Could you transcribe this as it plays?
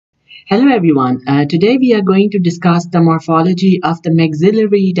Hello everyone, today we are going to discuss the morphology of the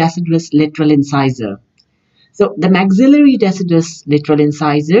maxillary deciduous lateral incisor. So the maxillary deciduous lateral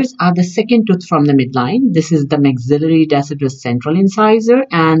incisors are the second tooth from the midline. This is the maxillary deciduous central incisor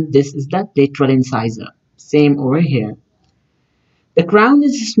and this is the lateral incisor. Same over here. The crown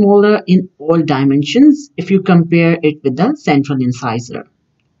is smaller in all dimensions if you compare it with the central incisor.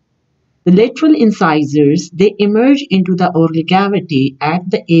 The lateral incisors, they emerge into the oral cavity at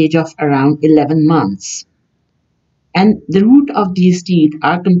the age of around 11 months. And the root of these teeth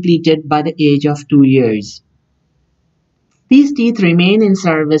are completed by the age of 2 years. These teeth remain in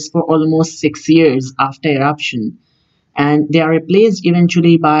service for almost 6 years after eruption, and they are replaced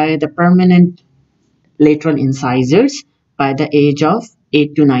eventually by the permanent lateral incisors by the age of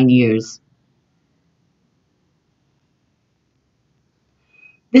 8 to 9 years.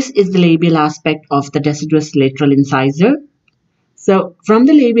 This is the labial aspect of the deciduous lateral incisor. So from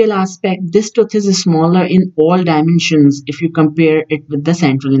the labial aspect, this tooth is smaller in all dimensions if you compare it with the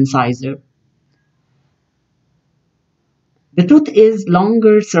central incisor. The tooth is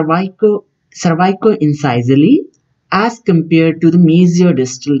longer cervico-incisally as compared to the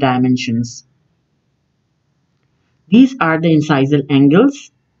mesial-distal dimensions. These are the incisal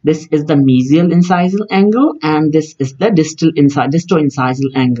angles. This is the mesial incisal angle and this is the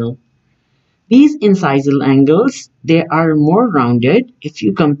disto-incisal angle. These incisal angles, they are more rounded if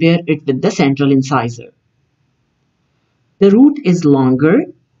you compare it with the central incisor. The root is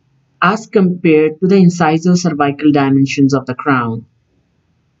longer as compared to the incisor-cervical dimensions of the crown.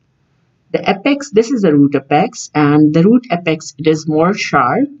 The apex, this is the root apex, and the root apex, it is more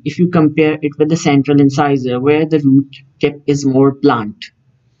sharp if you compare it with the central incisor where the root tip is more blunt.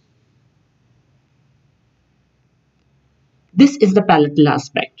 This is the palatal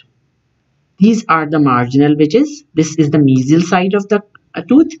aspect. These are the marginal ridges. This is the mesial side of the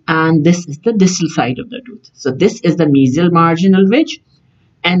tooth and this is the distal side of the tooth. So this is the mesial marginal ridge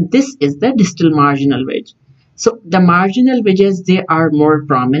and this is the distal marginal ridge. So the marginal ridges, they are more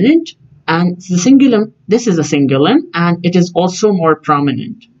prominent and the cingulum, this is a cingulum and it is also more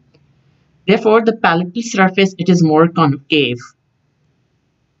prominent. Therefore, the palatal surface, it is more concave.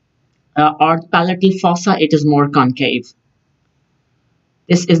 Or palatal fossa, it is more concave.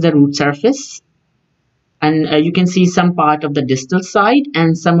 This is the root surface and you can see some part of the distal side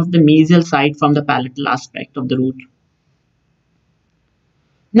and some of the mesial side from the palatal aspect of the root.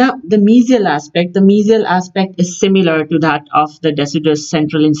 Now the mesial aspect is similar to that of the deciduous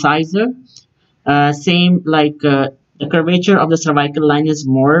central incisor. Same like the curvature of the cervical line is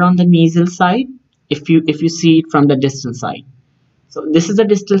more on the mesial side if you see it from the distal side. So this is the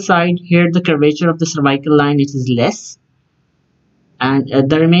distal side. Here the curvature of the cervical line, it is less. And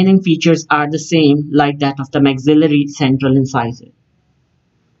the remaining features are the same like that of the maxillary central incisor.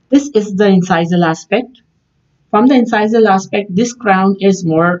 This is the incisal aspect. From the incisal aspect, this crown is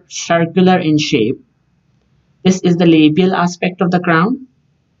more circular in shape. This is the labial aspect of the crown,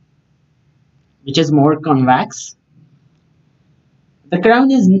 which is more convex. The crown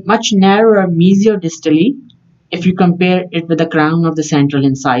is much narrower mesiodistally if you compare it with the crown of the central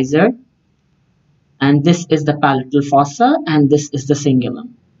incisor. And this is the palatal fossa and this is the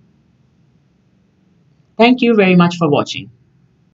cingulum. Thank you very much for watching.